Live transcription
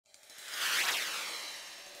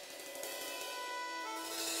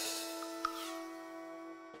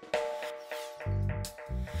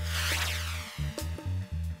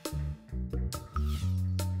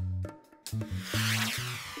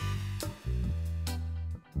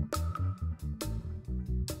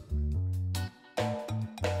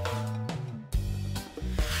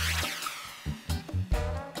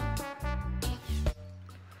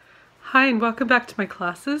Hi and welcome back to my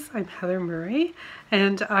classes. I'm Heather Murray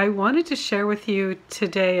and I wanted to share with you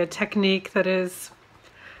today a technique that is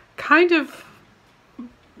kind of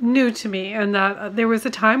new to me, and that there was a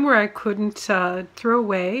time where I couldn't throw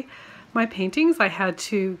away my paintings. I had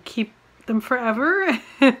to keep them forever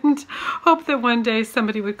and hope that one day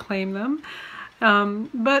somebody would claim them.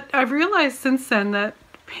 But I've realized since then that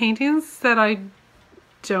paintings that I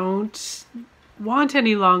don't want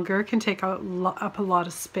any longer can take up a lot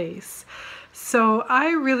of space. So I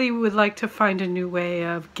really would like to find a new way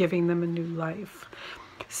of giving them a new life.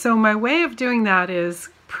 So my way of doing that is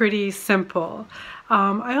pretty simple.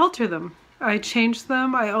 I alter them. I change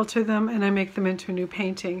them, I alter them, and I make them into a new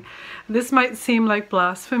painting. This might seem like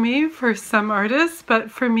blasphemy for some artists, but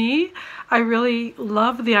for me, I really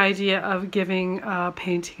love the idea of giving a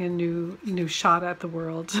painting a new shot at the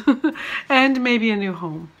world and maybe a new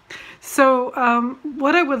home. So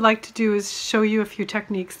what I would like to do is show you a few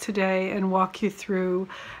techniques today and walk you through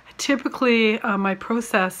typically my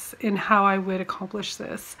process in how I would accomplish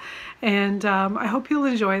this. And I hope you'll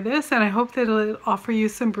enjoy this, and I hope that it'll offer you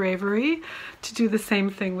some bravery to do the same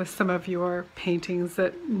thing with some of your paintings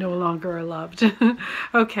that no longer are loved.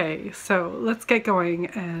 Okay, so let's get going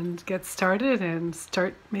and get started and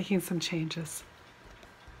start making some changes.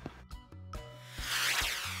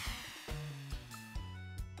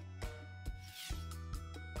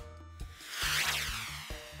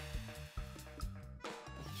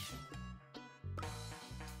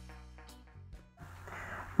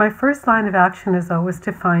 My first line of action is always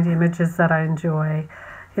to find images that I enjoy.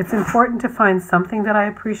 It's important to find something that I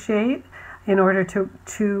appreciate in order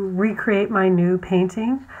to recreate my new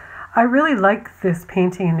painting. I really liked this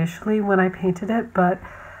painting initially when I painted it, but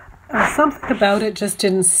something about it just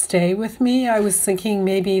didn't stay with me. I was thinking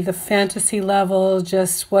maybe the fantasy level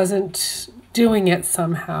just wasn't doing it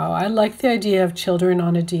somehow. I like the idea of children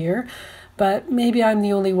on a deer, but maybe I'm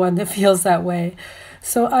the only one that feels that way.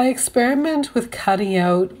 So I experiment with cutting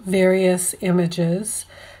out various images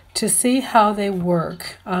to see how they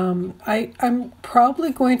work. I'm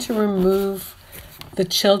probably going to remove the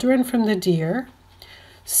children from the deer.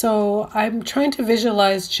 So I'm trying to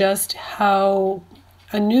visualize just how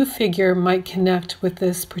a new figure might connect with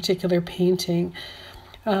this particular painting.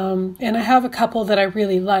 And I have a couple that I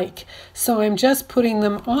really like. So I'm just putting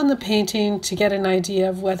them on the painting to get an idea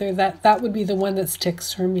of whether that would be the one that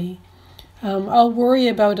sticks for me. I'll worry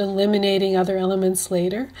about eliminating other elements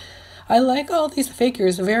later. I like all these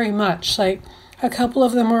figures very much. Like, a couple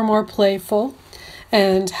of them are more playful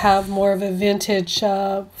and have more of a vintage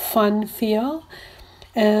fun feel.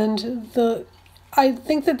 And I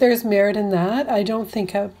think that there's merit in that. I don't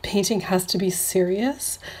think a painting has to be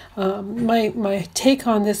serious. My take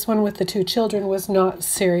on this one with the two children was not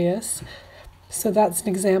serious. So that's an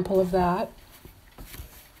example of that.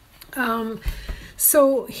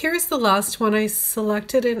 So here's the last one I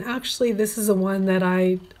selected, and actually this is the one that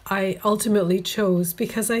I ultimately chose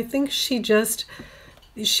because I think she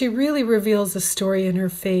really reveals a story in her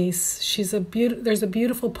face. There's a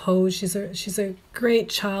beautiful pose. She's a great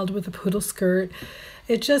child with a poodle skirt.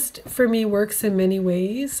 It just, for me, works in many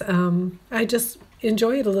ways. I just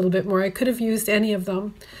enjoy it a little bit more. I could have used any of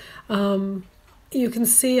them. You can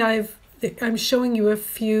see I'm showing you a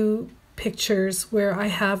few pictures where I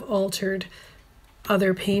have altered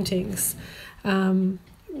other paintings.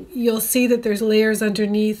 You'll see that there's layers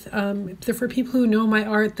underneath. For people who know my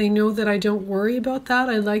art, they know that I don't worry about that.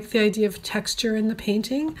 I like the idea of texture in the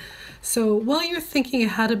painting. So while you're thinking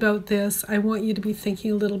ahead about this, I want you to be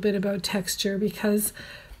thinking a little bit about texture, because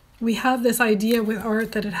we have this idea with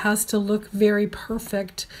art that it has to look very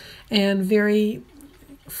perfect and very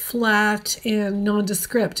flat and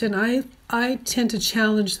nondescript. And I tend to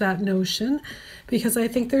challenge that notion, because I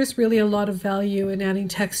think there's really a lot of value in adding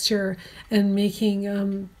texture and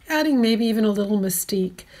adding maybe even a little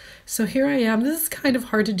mystique. So here I am. This is kind of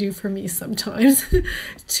hard to do for me sometimes,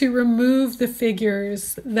 to remove the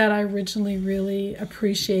figures that I originally really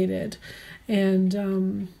appreciated.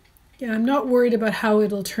 And yeah, I'm not worried about how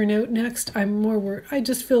it'll turn out next. I'm more worried. I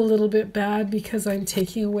just feel a little bit bad because I'm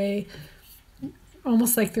taking away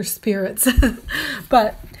almost like their spirits.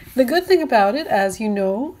 But the good thing about it, as you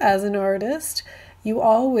know, as an artist, you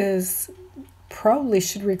always probably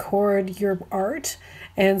should record your art.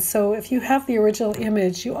 And so if you have the original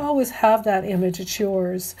image, you always have that image. It's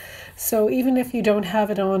yours. So even if you don't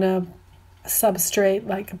have it on a substrate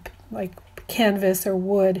like canvas or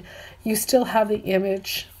wood, you still have the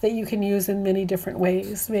image that you can use in many different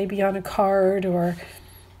ways, maybe on a card or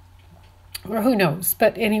who knows.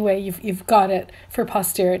 But anyway, you've got it for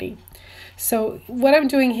posterity. So what I'm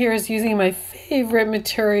doing here is using my favorite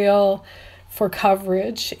material for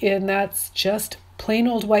coverage, and that's just plain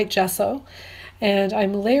old white gesso. And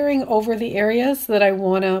I'm layering over the areas that I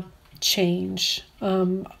want to change.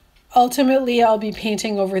 Ultimately, I'll be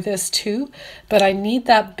painting over this too, but I need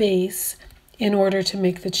that base in order to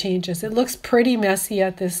make the changes. It looks pretty messy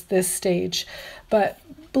at this stage, but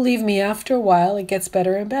believe me, after a while it gets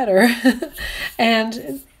better and better.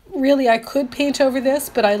 And really, I could paint over this,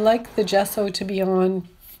 but I like the gesso to be on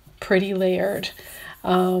pretty layered.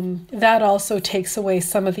 That also takes away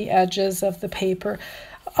some of the edges of the paper.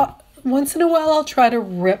 Once in a while, I'll try to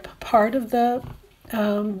rip part of the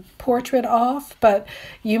portrait off, but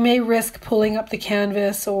you may risk pulling up the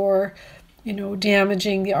canvas or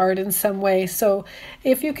damaging the art in some way. So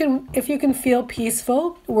if you can feel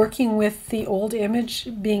peaceful working with the old image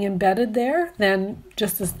being embedded there, then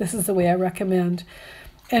this is the way I recommend.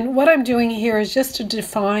 And what I'm doing here is just to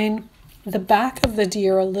define the back of the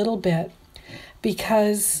deer a little bit,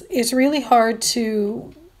 because it's really hard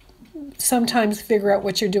to sometimes figure out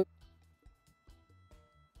what you're doing.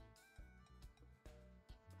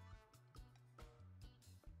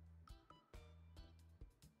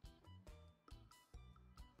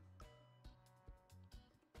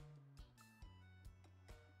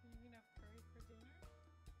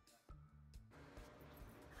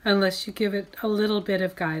 Unless you give it a little bit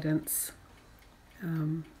of guidance.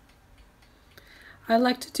 I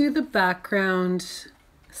like to do the background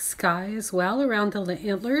sky as well around the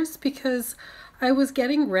antlers, because I was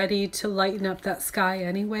getting ready to lighten up that sky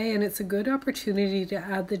anyway, and it's a good opportunity to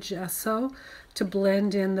add the gesso to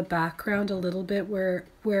blend in the background a little bit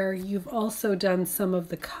where you've also done some of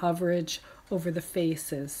the coverage over the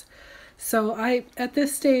faces. So at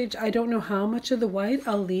this stage, I don't know how much of the white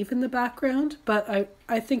I'll leave in the background, but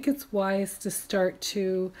I think it's wise to start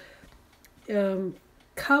to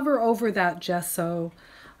cover over that gesso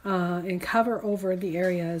and cover over the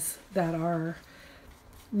areas that are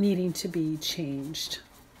needing to be changed.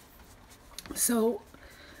 So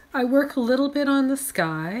I work a little bit on the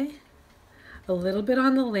sky, a little bit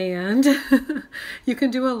on the land. You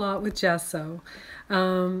can do a lot with gesso.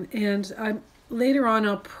 And later on,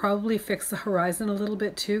 I'll probably fix the horizon a little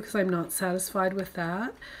bit too, because I'm not satisfied with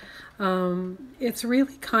that. It's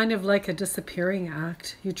really kind of like a disappearing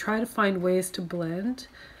act. You try to find ways to blend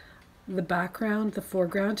the background, the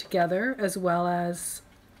foreground together, as well as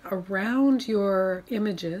around your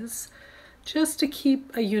images, just to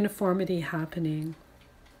keep a uniformity happening.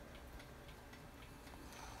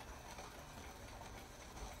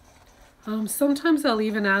 Sometimes I'll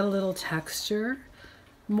even add a little texture,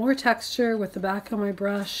 more texture with the back of my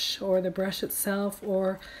brush or the brush itself,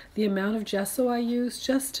 or the amount of gesso I use,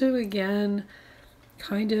 just to again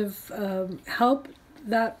kind of help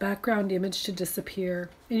that background image to disappear.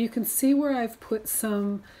 And you can see where I've put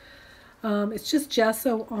some, it's just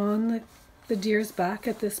gesso on the deer's back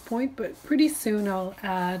at this point, but pretty soon I'll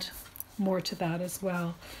add more to that as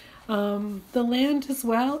well. The land as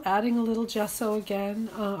well, adding a little gesso again.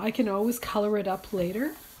 I can always color it up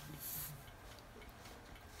later.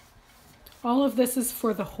 All of this is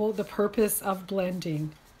for the purpose of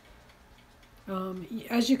blending.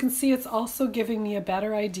 As you can see, it's also giving me a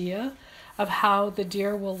better idea of how the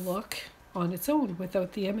deer will look on its own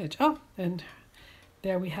without the image. Oh, and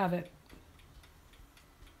there we have it.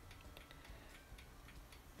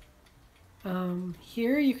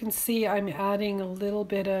 Here you can see I'm adding a little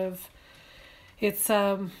bit of,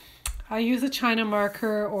 I use a China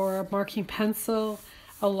marker or a marking pencil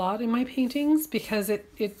a lot in my paintings, because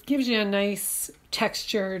it gives you a nice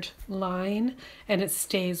textured line and it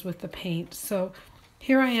stays with the paint. So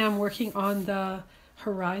here I am working on the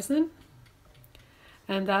horizon,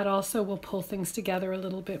 and that also will pull things together a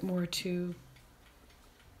little bit more too.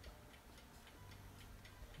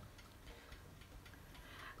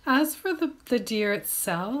 As for the deer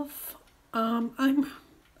itself,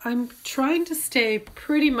 I'm trying to stay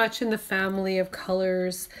pretty much in the family of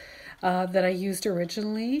colors that I used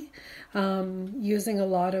originally, using a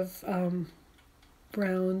lot of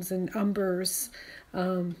browns and umbers,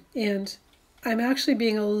 and I'm actually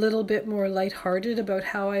being a little bit more lighthearted about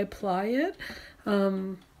how I apply it.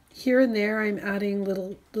 Here and there I'm adding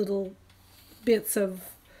little bits of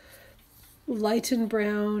lightened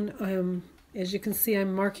brown. As you can see,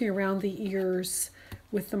 I'm marking around the ears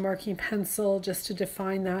with the marking pencil just to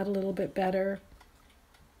define that a little bit better.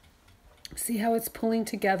 See how it's pulling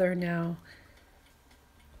together now.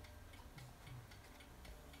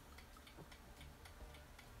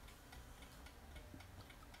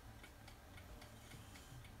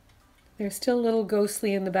 They're still a little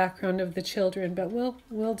ghostly in the background of the children, but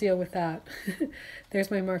we'll deal with that.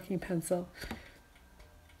 There's my marking pencil.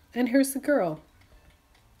 And here's the girl.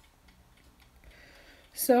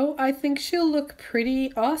 So I think she'll look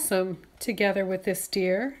pretty awesome together with this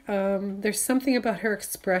deer. There's something about her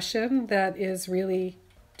expression that is really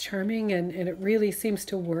charming, and it really seems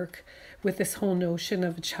to work with this whole notion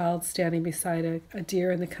of a child standing beside a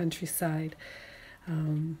deer in the countryside.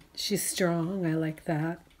 She's strong. I like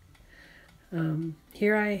that.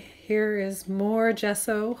 Here is more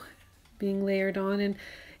gesso being layered on, and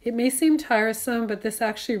it may seem tiresome, but this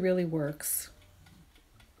actually really works.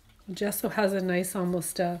 Gesso has a nice,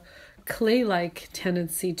 almost clay-like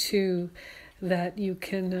tendency too, that you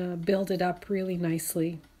can build it up really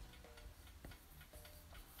nicely.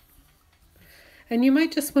 And you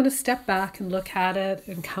might just want to step back and look at it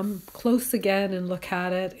and come close again and look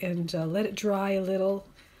at it and let it dry a little.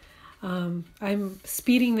 I'm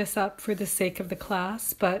speeding this up for the sake of the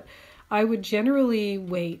class, but I would generally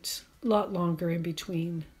wait a lot longer in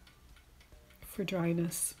between for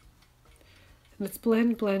dryness. Let's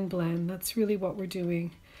blend, blend, blend. That's really what we're doing.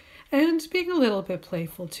 And being a little bit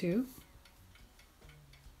playful too.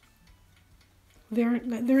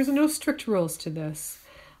 There's no strict rules to this.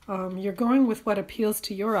 You're going with what appeals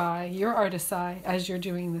to your eye, your artist's eye, as you're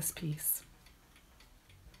doing this piece.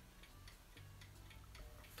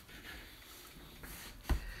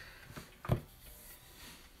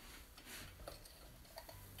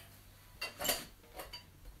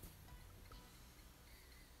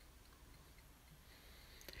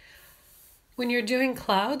 When you're doing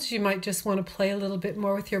clouds, you might just want to play a little bit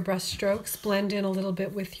more with your brush strokes, blend in a little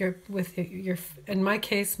bit with your in my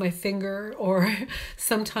case, my finger, or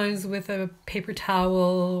sometimes with a paper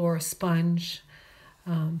towel or a sponge.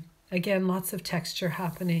 Again, lots of texture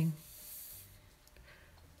happening.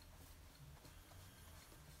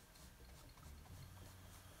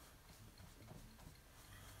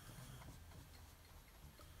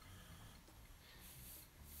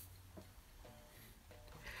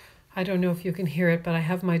 I don't know if you can hear it, but I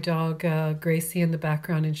have my dog Gracie in the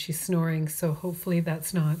background and she's snoring, so hopefully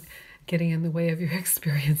that's not getting in the way of your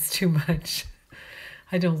experience too much.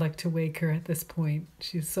 I don't like to wake her at this point.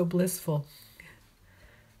 She's so blissful.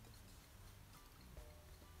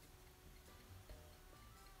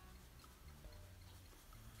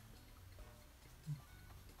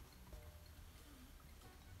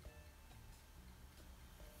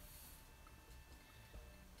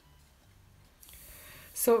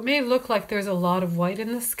 So it may look like there's a lot of white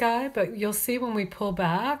in the sky, but you'll see when we pull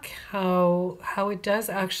back how it does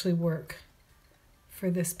actually work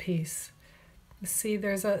for this piece. See,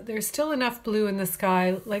 there's still enough blue in the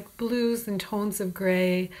sky, like blues and tones of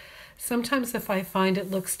gray. Sometimes if I find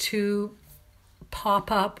it looks too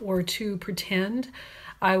pop up or too pretend,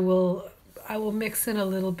 I will mix in a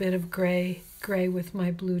little bit of gray with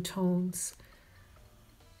my blue tones.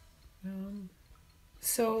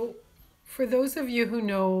 So for those of you who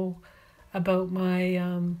know about my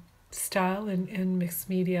style in mixed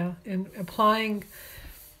media and applying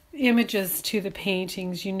images to the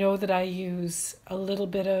paintings, you know that I use a little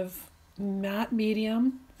bit of matte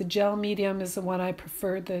medium. The gel medium is the one I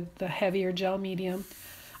prefer, the heavier gel medium,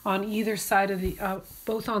 on either side of the,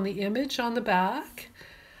 both on the image on the back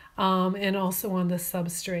and also on the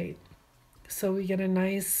substrate. So we get a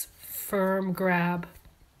nice firm grab.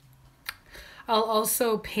 I'll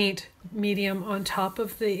also paint medium on top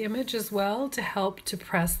of the image as well to help to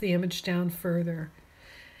press the image down further.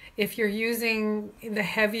 If you're using the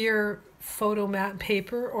heavier photo matte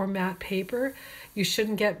paper or matte paper, you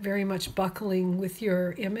shouldn't get very much buckling with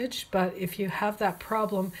your image, but if you have that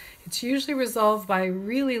problem, it's usually resolved by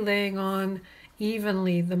really laying on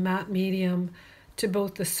evenly the matte medium to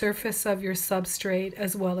both the surface of your substrate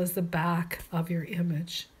as well as the back of your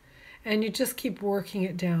image. And you just keep working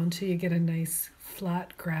it down till you get a nice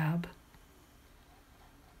flat grab.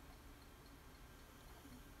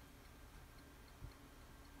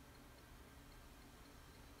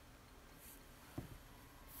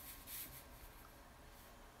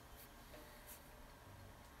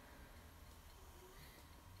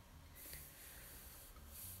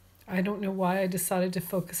 I don't know why I decided to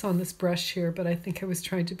focus on this brush here, but I think I was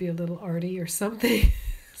trying to be a little arty or something.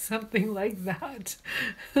 Something like that.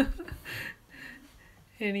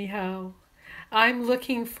 Anyhow, I'm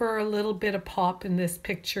looking for a little bit of pop in this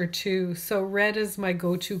picture too. So red is my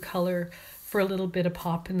go-to color for a little bit of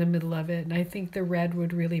pop in the middle of it. And I think the red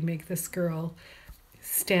would really make this girl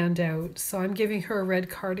stand out. So I'm giving her a red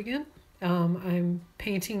cardigan. I'm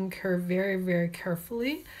painting her very, very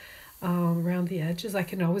carefully around the edges. I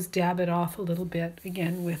can always dab it off a little bit,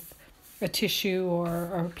 again, with a tissue or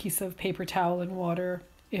a piece of paper towel and water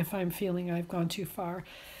if I'm feeling I've gone too far.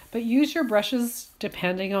 But use your brushes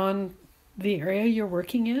depending on the area you're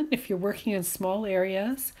working in. If you're working in small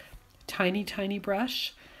areas, tiny, tiny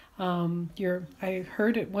brush. I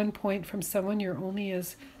heard at one point from someone, you're only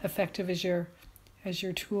as effective as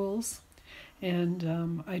your tools.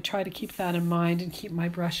 And I try to keep that in mind and keep my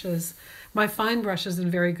brushes, my fine brushes,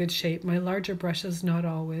 in very good shape. My larger brushes, not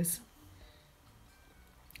always.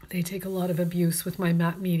 They take a lot of abuse with my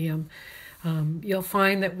matte medium. You'll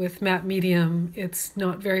find that with matte medium, it's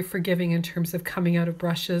not very forgiving in terms of coming out of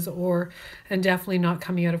brushes, and definitely not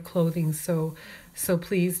coming out of clothing. So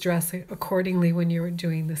please dress accordingly when you're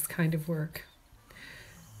doing this kind of work.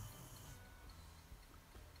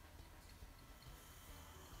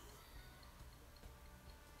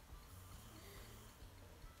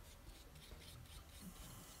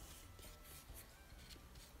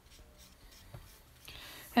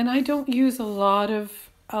 And I don't use a lot of,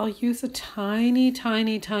 I'll use a tiny,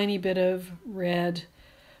 tiny, tiny bit of red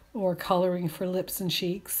or coloring for lips and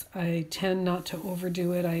cheeks. I tend not to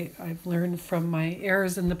overdo it. I've learned from my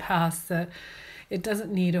errors in the past that it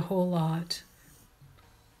doesn't need a whole lot.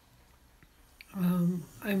 I'm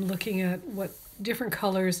looking at what different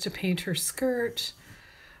colors to paint her skirt.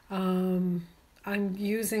 I'm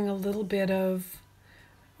using a little bit of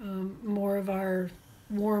more of our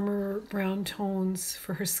warmer brown tones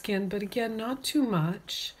for her skin, but again, not too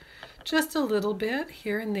much, just a little bit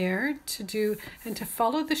here and there to do, and to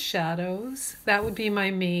follow the shadows. That would be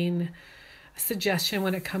my main suggestion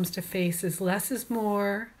when it comes to faces. Less is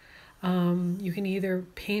more. You can either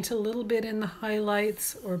paint a little bit in the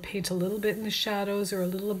highlights or paint a little bit in the shadows, or a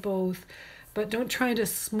little of both, but don't try to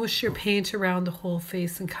smush your paint around the whole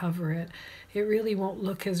face and cover it. It really won't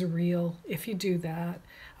look as real if you do that.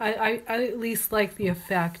 I at least like the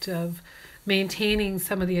effect of maintaining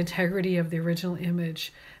some of the integrity of the original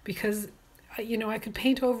image, because I could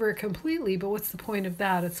paint over it completely, but what's the point of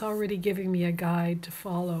that? It's already giving me a guide to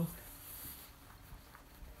follow.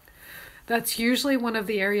 That's usually one of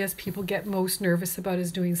the areas people get most nervous about,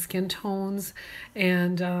 is doing skin tones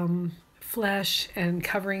and flesh and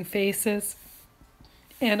covering faces.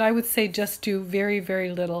 And I would say just do very,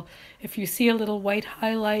 very little. If you see a little white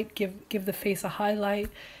highlight, give the face a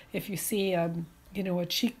highlight. If you see a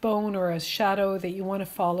cheekbone or a shadow that you want to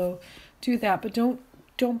follow, do that. But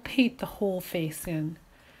don't paint the whole face in.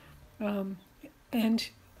 And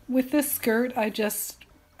with this skirt, I just,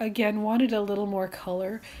 again, wanted a little more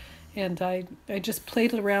color. And I just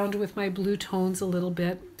played around with my blue tones a little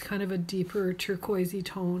bit, kind of a deeper turquoisey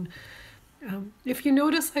tone. If you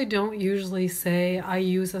notice, I don't usually say I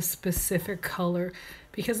use a specific color,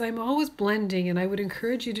 because I'm always blending, and I would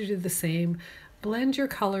encourage you to do the same. Blend your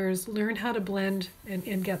colors, learn how to blend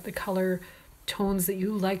and get the color tones that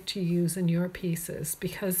you like to use in your pieces,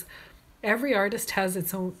 because every artist has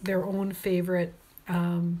their own favorite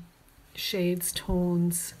shades,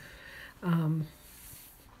 tones,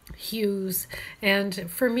 hues. And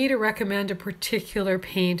for me to recommend a particular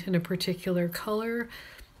paint in a particular color,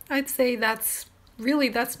 I'd say that's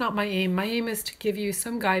not my aim. My aim is to give you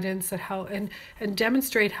some guidance at how and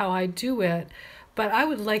demonstrate how I do it. But I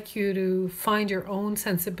would like you to find your own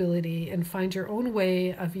sensibility and find your own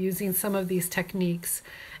way of using some of these techniques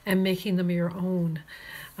and making them your own.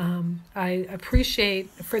 I appreciate,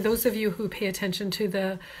 for those of you who pay attention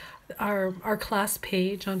to our class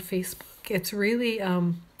page on Facebook, it's really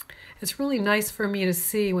nice for me to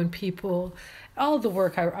see when people, all the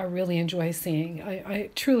work I really enjoy seeing. I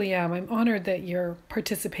truly am. I'm honored that you're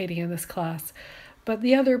participating in this class. But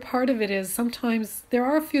the other part of it is sometimes there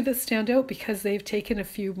are a few that stand out because they've taken a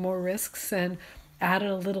few more risks and added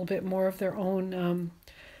a little bit more of their own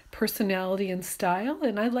personality and style.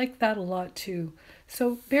 And I like that a lot too.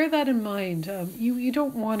 So bear that in mind. You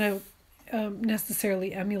don't want to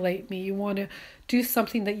necessarily emulate me. You want to do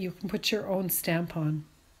something that you can put your own stamp on.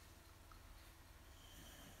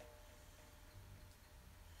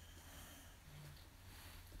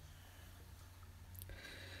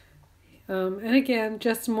 And again,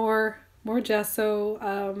 just more gesso.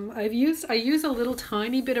 I use a little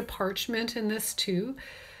tiny bit of parchment in this too,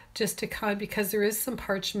 just to because there is some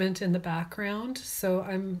parchment in the background. So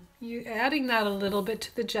I'm adding that a little bit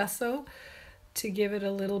to the gesso to give it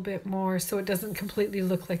a little bit more, so it doesn't completely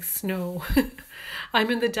look like snow.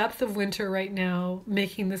 I'm in the depth of winter right now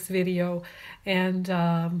making this video, and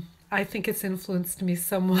I think it's influenced me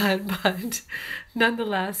somewhat, but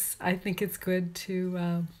nonetheless, I think it's good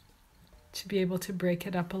to be able to break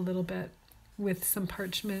it up a little bit with some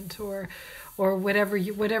parchment or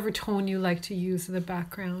whatever tone you like to use in the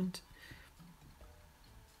background.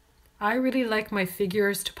 I really like my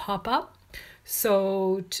figures to pop up.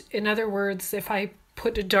 So in other words, if I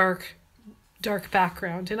put a dark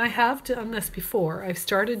background, and I have done this before, I've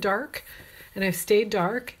started dark and I've stayed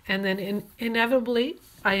dark, and then inevitably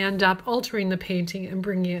I end up altering the painting and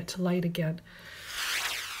bringing it to light again.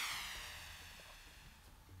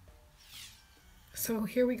 So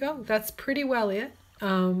here we go. That's pretty well it.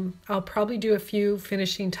 I'll probably do a few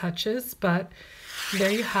finishing touches, but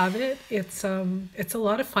there you have it. It's a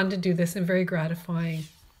lot of fun to do this and very gratifying.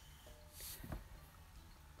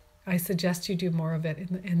 I suggest you do more of it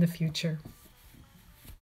in the future.